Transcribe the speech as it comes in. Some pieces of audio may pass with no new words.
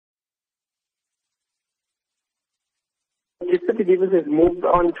Registered Givers has moved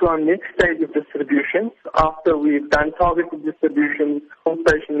on to our next stage of distribution after we've done targeted distributions, home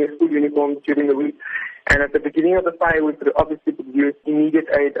stationery, school uniforms during the week. And at the beginning of the fire, we could obviously produce immediate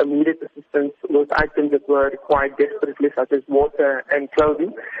aid, immediate assistance with items that were required desperately, such as water and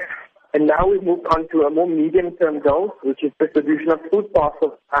clothing. And now we've moved on to a more medium-term goal, which is distribution of food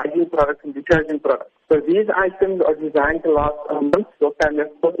parcels, hygiene products, and detergent products. So these items are designed to last a month for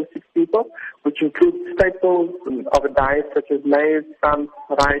families of 4 to 6 people, which includes staples of a diet such as maize,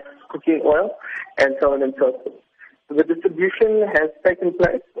 rice, cooking oil, and so on and so forth. The distribution has taken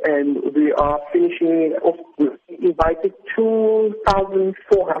place, and we are finishing off. We invited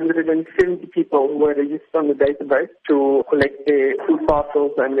 2,470 people who were registered on the database to collect their food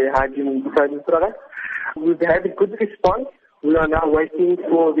parcels and their hygiene and detergent products. We've had a good response. We are now waiting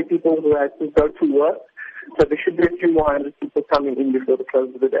for the people who have to go to work. So there should be a few more hundred people coming in before the close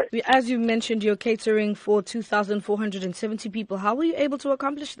of the day. As you mentioned, you're catering for 2,470 people. How were you able to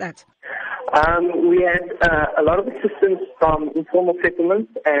accomplish that? We had a lot of assistance from informal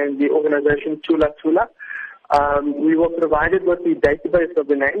settlements and the organization Tula Tula. We were provided with the database of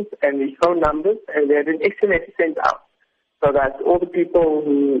the names and the phone numbers, and we had an SMS sent out so that all the people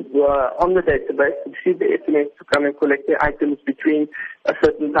who were on the database received the SMS to come and collect their items between a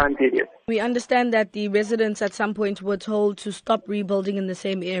certain time period. We understand that the residents at some point were told to stop rebuilding in the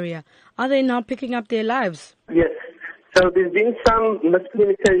same area. Are they now picking up their lives? Yes. So there's been some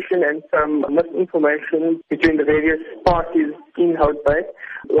miscommunication and some misinformation between the various parties in Hout Bay.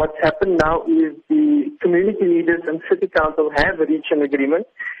 What's happened now is the community leaders and city council have reached an agreement,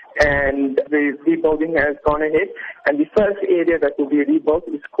 and the rebuilding has gone ahead. And the first area that will be rebuilt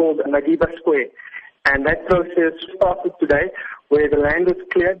is called Madiba Square. And that process started today, where the land was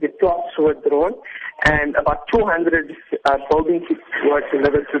cleared, the plots were drawn, and about 200 building kits were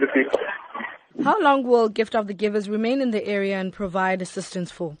delivered to the people. How long will Gift of the Givers remain in the area and provide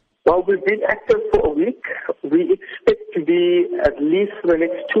assistance for? Well, we've been active for a week. We expect to be at least for the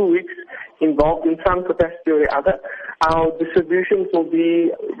next 2 weeks involved in some capacity or the other. Our distributions will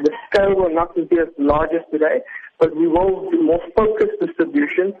be, the scale will not be as large as today, but we will do more focused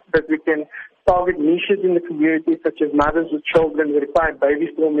distributions that we can target niches in the community, such as mothers with children who require baby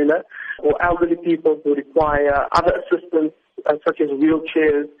formula, or elderly people who require other assistance, such as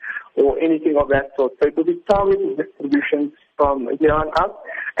wheelchairs or anything of that sort. So it will be targeted distributions from here on up,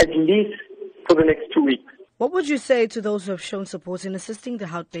 at least for the next 2 weeks. What would you say to those who have shown support in assisting the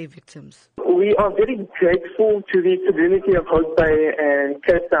Hout Bay victims? We are very grateful to the community of Hout Bay and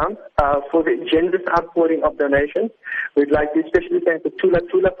Cape Town for the generous outpouring of donations. We'd like to especially thank the Tula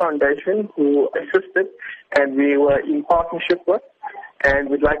Tula Foundation, who assisted and we were in partnership with. And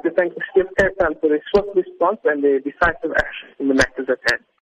we'd like to thank the City of Cape Town for their swift response and their decisive action in the matters at hand.